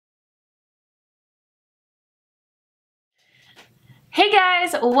Hey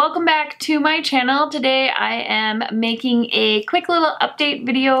guys, welcome back to my channel. Today I am making a quick little update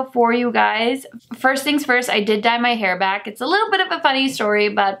video for you guys. First things first, I did dye my hair back. It's a little bit of a funny story,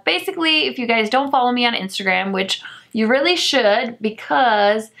 but basically if you guys don't follow me on Instagram, which you really should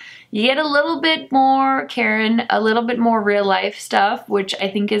because you get a little bit more Karen, a little bit more real life stuff, which I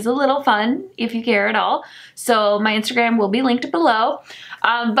think is a little fun if you care at all. So my Instagram will be linked below.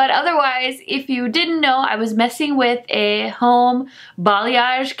 But otherwise, if you didn't know, I was messing with a home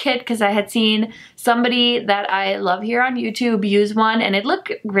balayage kit because I had seen somebody that I love here on YouTube use one and it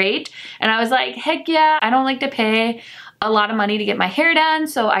looked great. And I was like, heck yeah, I don't like to pay a lot of money to get my hair done,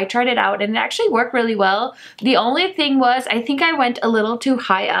 so I tried it out and it actually worked really well. The only thing was I think I went a little too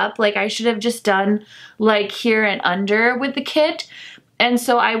high up. Like I should have just done like here and under with the kit. And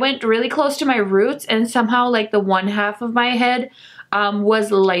so I went really close to my roots and somehow like the one half of my head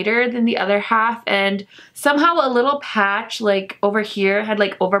was lighter than the other half, and somehow a little patch like over here had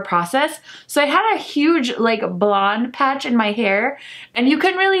like over processed. So I had a huge like blonde patch in my hair and you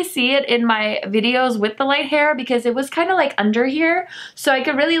couldn't really see it in my videos with the light hair because it was kind of like under here. So I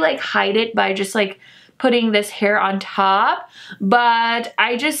could really like hide it by just like putting this hair on top. But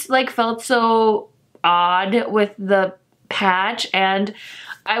I just like felt so odd with the patch and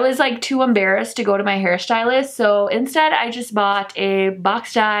I was like too embarrassed to go to my hairstylist, so instead I just bought a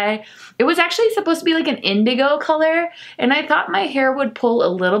box dye. It was actually supposed to be like an indigo color and I thought my hair would pull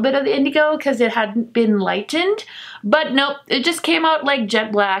a little bit of the indigo because it hadn't been lightened, but nope, it just came out like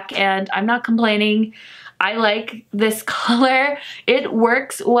jet black and I'm not complaining. I like this color. It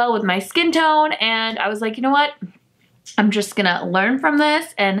works well with my skin tone and I was like, you know what? I'm just gonna learn from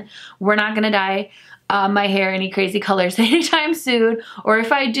this and we're not gonna dye my hair any crazy colors anytime soon, or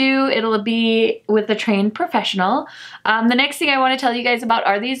if I do, it'll be with a trained professional. The next thing I want to tell you guys about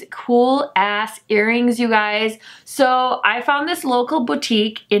are these cool ass earrings, you guys. So I found this local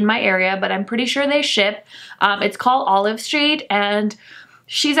boutique in my area, but I'm pretty sure they ship. It's called Olive Street and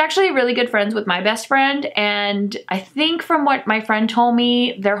she's actually really good friends with my best friend, and I think from what my friend told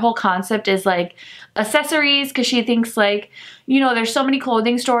me, their whole concept is like accessories because she thinks like, you know, there's so many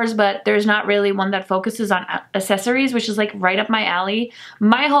clothing stores, but there's not really one that focuses on accessories, which is like right up my alley.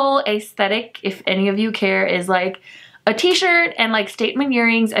 My whole aesthetic, if any of you care, is like a t-shirt and like statement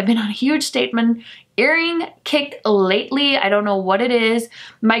earrings. I've been on a huge statement earring kick lately. I don't know what it is.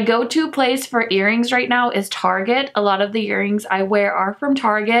 My go-to place for earrings right now is Target. A lot of the earrings I wear are from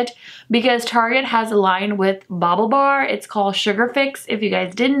Target because Target has a line with Bobble Bar. It's called Sugar Fix. If you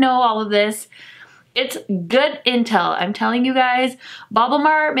guys didn't know all of this, it's good intel. I'm telling you guys, Bobble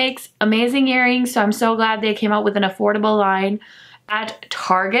Bar makes amazing earrings, so I'm so glad they came out with an affordable line at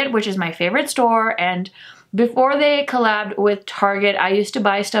Target, which is my favorite store. And before they collabed with Target, I used to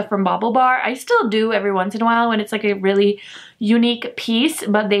buy stuff from Bobble Bar. I still do every once in a while when it's like a really unique piece,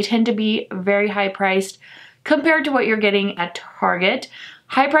 but they tend to be very high priced compared to what you're getting at Target.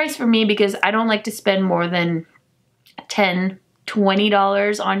 High price for me because I don't like to spend more than $10,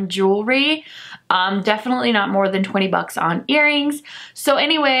 $20 on jewelry. Definitely not more than 20 bucks on earrings. So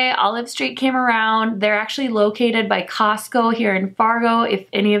anyway, Olive Street came around. They're actually located by Costco here in Fargo. If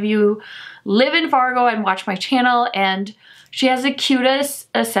any of you live in Fargo and watch my channel, and she has the cutest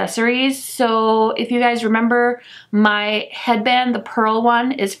accessories. So if you guys remember my headband, the pearl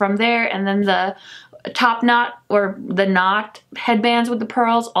one is from there, and then the top knot or the knot headbands with the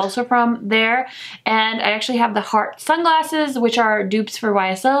pearls also from there. And I actually have the heart sunglasses, which are dupes for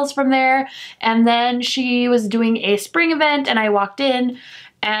YSLs, from there. And then she was doing a spring event and I walked in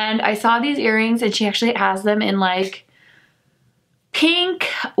and I saw these earrings and she actually has them in like pink,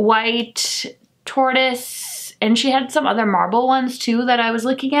 white, tortoise, and she had some other marble ones too that I was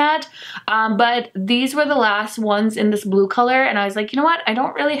looking at. But these were the last ones in this blue color and I was like, you know what? I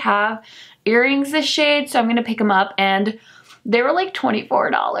don't really have earrings this shade, so I'm gonna pick them up, and they were like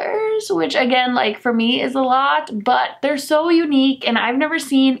 $24, which again, like for me is a lot, but they're so unique and I've never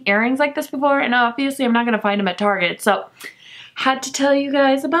seen earrings like this before, and obviously I'm not gonna find them at Target, so had to tell you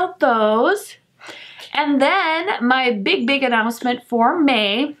guys about those. And then my big announcement for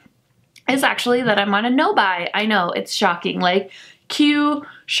May is actually that I'm on a no-buy. I know, it's shocking, like cue,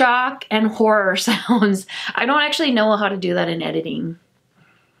 shock, and horror sounds. I don't actually know how to do that in editing.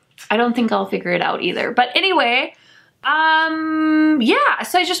 I don't think I'll figure it out either. But anyway, yeah,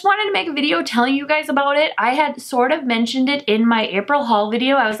 so I just wanted to make a video telling you guys about it. I had sort of mentioned it in my April haul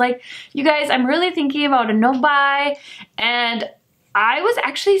video. I was like, you guys, I'm really thinking about a no-buy, and I was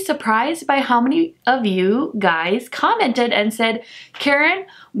actually surprised by how many of you guys commented and said, Karen,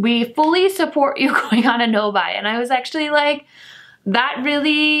 we fully support you going on a no-buy. And I was actually like, that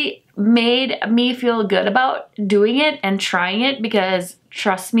really made me feel good about doing it and trying it, because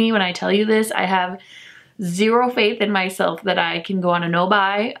trust me when I tell you this, I have zero faith in myself that I can go on a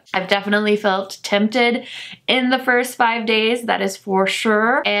no-buy. I've definitely felt tempted in the first 5 days, that is for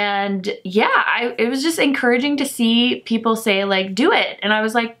sure. And yeah, it was just encouraging to see people say like, do it. And I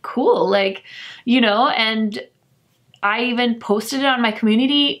was like, cool, like, you know, and I even posted it on my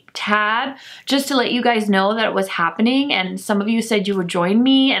community tab just to let you guys know that it was happening, and some of you said you would join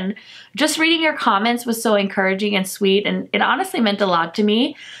me, and just reading your comments was so encouraging and sweet, and it honestly meant a lot to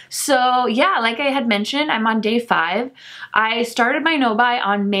me. So yeah, like I had mentioned, I'm on day 5. I started my no-buy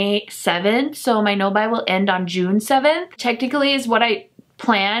on May 7th, so my no-buy will end on June 7th. Technically is what I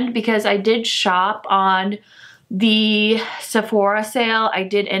planned, because I did shop on the Sephora sale. I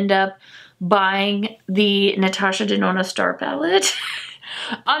did end up buying the Natasha Denona Star Palette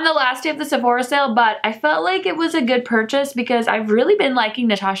on the last day of the Sephora sale, but I felt like it was a good purchase because I've really been liking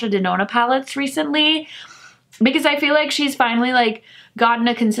Natasha Denona palettes recently, because I feel like she's finally like gotten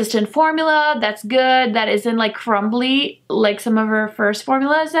a consistent formula that's good, that isn't like crumbly like some of her first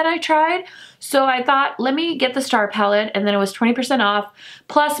formulas that I tried. So I thought, let me get the Star Palette, and then it was 20% off,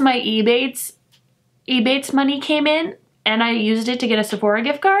 plus my Ebates money came in, and I used it to get a Sephora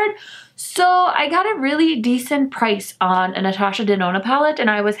gift card. So I got a really decent price on a Natasha Denona palette, and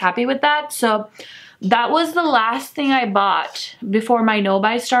I was happy with that. So that was the last thing I bought before my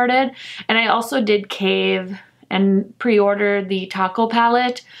no-buy started. And I also did cave and pre-order the Tahoe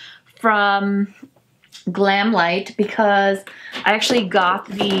palette from Glam Light, because I actually got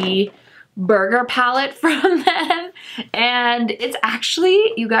the burger palette from them. And it's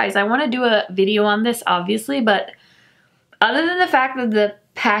actually, you guys, I want to do a video on this obviously, but other than the fact that the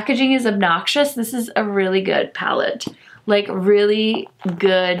packaging is obnoxious, this is a really good palette. Like really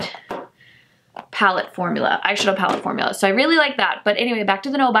good palette formula, eyeshadow palette formula. So I really like that. But anyway, back to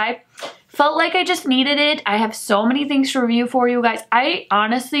the no-buy. Felt like I just needed it. I have so many things to review for you guys. I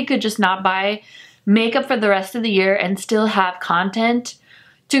honestly could just not buy makeup for the rest of the year and still have content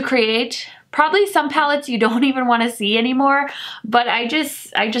to create. Probably some palettes you don't even want to see anymore, but I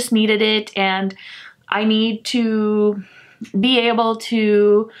just needed it, and I need to be able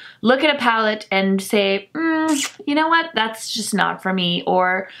to look at a palette and say, you know what, that's just not for me,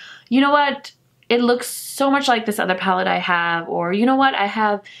 or you know what, it looks so much like this other palette I have, or you know what, I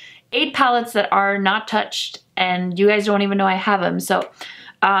have 8 palettes that are not touched and you guys don't even know I have them. So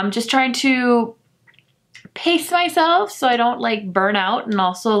just trying to pace myself so I don't like burn out. And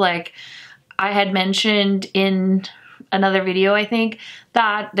also, like I had mentioned in another video, I think,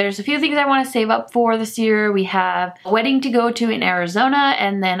 that there's a few things I want to save up for this year. We have a wedding to go to in Arizona,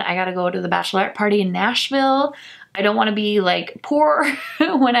 and then I gotta go to the bachelorette party in Nashville. I don't want to be like poor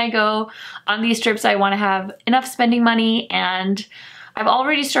when I go on these trips. I want to have enough spending money, and I've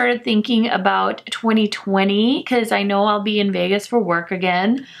already started thinking about 2020 because I know I'll be in Vegas for work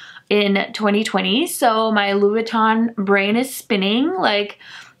again in 2020. So my Louis Vuitton brain is spinning. Like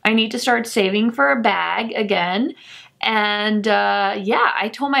I need to start saving for a bag again. And yeah, I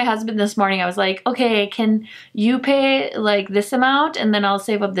told my husband this morning, I was like, okay, can you pay like this amount and then I'll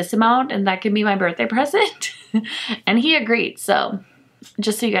save up this amount and that can be my birthday present? And he agreed. So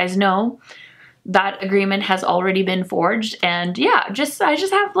just so you guys know, that agreement has already been forged. And yeah, I just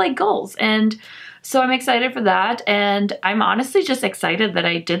have like goals. And so I'm excited for that. And I'm honestly just excited that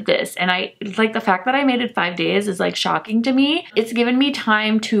I did this. And I like the fact that I made it 5 days is like shocking to me. It's given me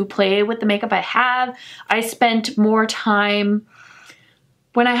time to play with the makeup I have. I spent more time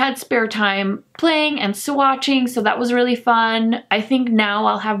when I had spare time playing and swatching, so that was really fun. I think now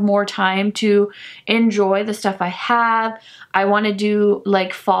I'll have more time to enjoy the stuff I have. I want to do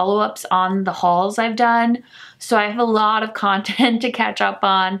like follow-ups on the hauls I've done, so I have a lot of content to catch up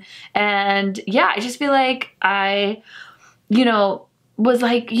on. And yeah, I just feel like I, was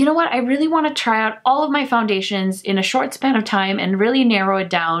like, you know what, I really want to try out all of my foundations in a short span of time and really narrow it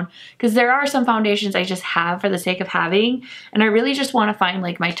down, because there are some foundations I just have for the sake of having, and I really just want to find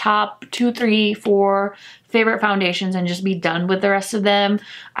like my top 2, 3, 4 favorite foundations and just be done with the rest of them,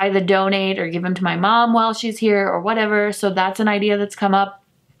 either donate or give them to my mom while she's here or whatever. So that's an idea that's come up.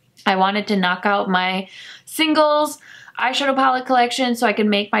 I wanted to knock out my singles eyeshadow palette collection so I can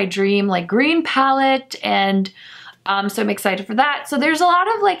make my dream like green palette, and so I'm excited for that. So there's a lot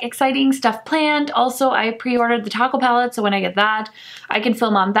of like exciting stuff planned. Also, I pre-ordered the Tahoe palette, so when I get that, I can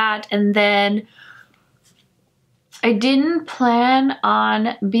film on that. And then I didn't plan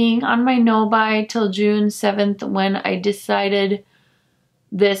on being on my no-buy till June 7th when I decided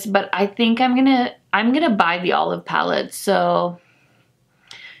this, but I think I'm gonna buy the olive palette. So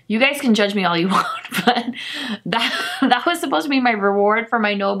You guys can judge me all you want, but that was supposed to be my reward for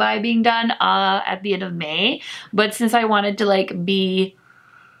my no-buy being done at the end of May. But since I wanted to like be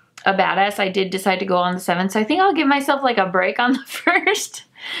a badass, I did decide to go on the 7th. So I think I'll give myself like a break on the 1st.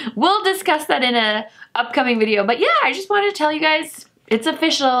 We'll discuss that in a upcoming video. But yeah, I just wanted to tell you guys it's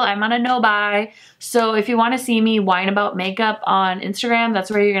official. I'm on a no-buy. So if you want to see me whine about makeup on Instagram, that's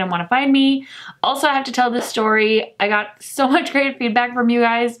where you're going to want to find me. Also, I have to tell this story. I got so much great feedback from you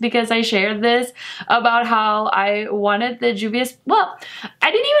guys because I shared this about how I wanted the Juvia's, well, I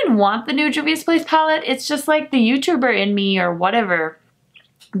didn't even want the new Juvia's Place palette. It's just like the YouTuber in me or whatever,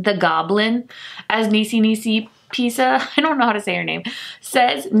 the Goblin, as Nisi Pisa, I don't know how to say her name,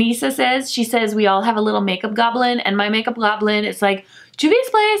 says, Nisa says, she says we all have a little makeup goblin, and my makeup goblin is like, Juvia's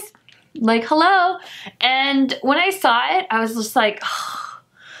Place, like, hello. And when I saw it, I was just like, oh,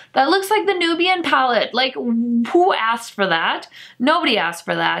 that looks like the Nubian palette. Like, who asked for that? Nobody asked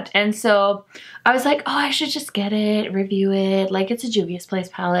for that. And so I was like, oh, I should just get it, review it, like it's a Juvia's Place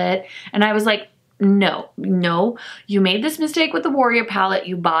palette. And I was like, no, you made this mistake with the Warrior palette.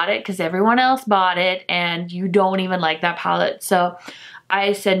 You bought it because everyone else bought it and you don't even like that palette. So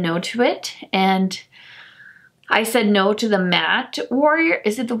I said no to it, and I said no to the matte Warrior.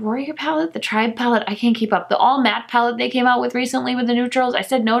 Is it the Warrior palette? The Tribe palette? I can't keep up. The all matte palette they came out with recently with the neutrals. I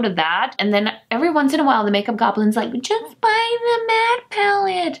said no to that. And then every once in a while the makeup goblin's like, just buy the matte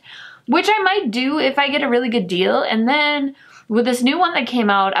palette, which I might do if I get a really good deal. And then with this new one that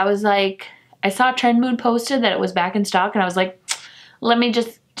came out, I was like, I saw Trend Mood posted that it was back in stock, and I was like, let me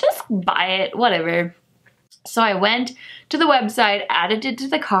just buy it, whatever. So I went to the website, added it to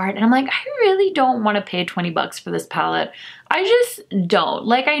the cart, and I'm like, I really don't want to pay 20 bucks for this palette. I just don't.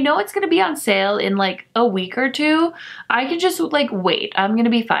 Like, I know it's going to be on sale in like a week or two. I can just like wait. I'm going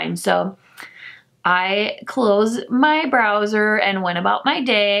to be fine. So I closed my browser and went about my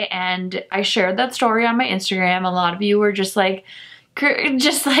day, and I shared that story on my Instagram. A lot of you were just like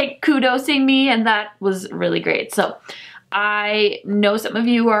kudosing me, and that was really great. So I know some of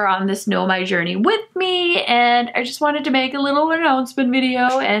you are on this Know My Journey with me, and I just wanted to make a little announcement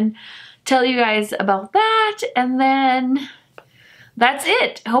video and tell you guys about that, and then that's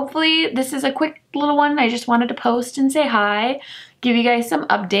it. Hopefully this is a quick little one. I just wanted to post and say hi, give you guys some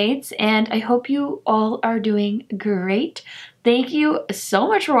updates, and I hope you all are doing great. Thank you so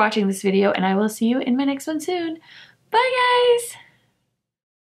much for watching this video, and I will see you in my next one soon. Bye guys!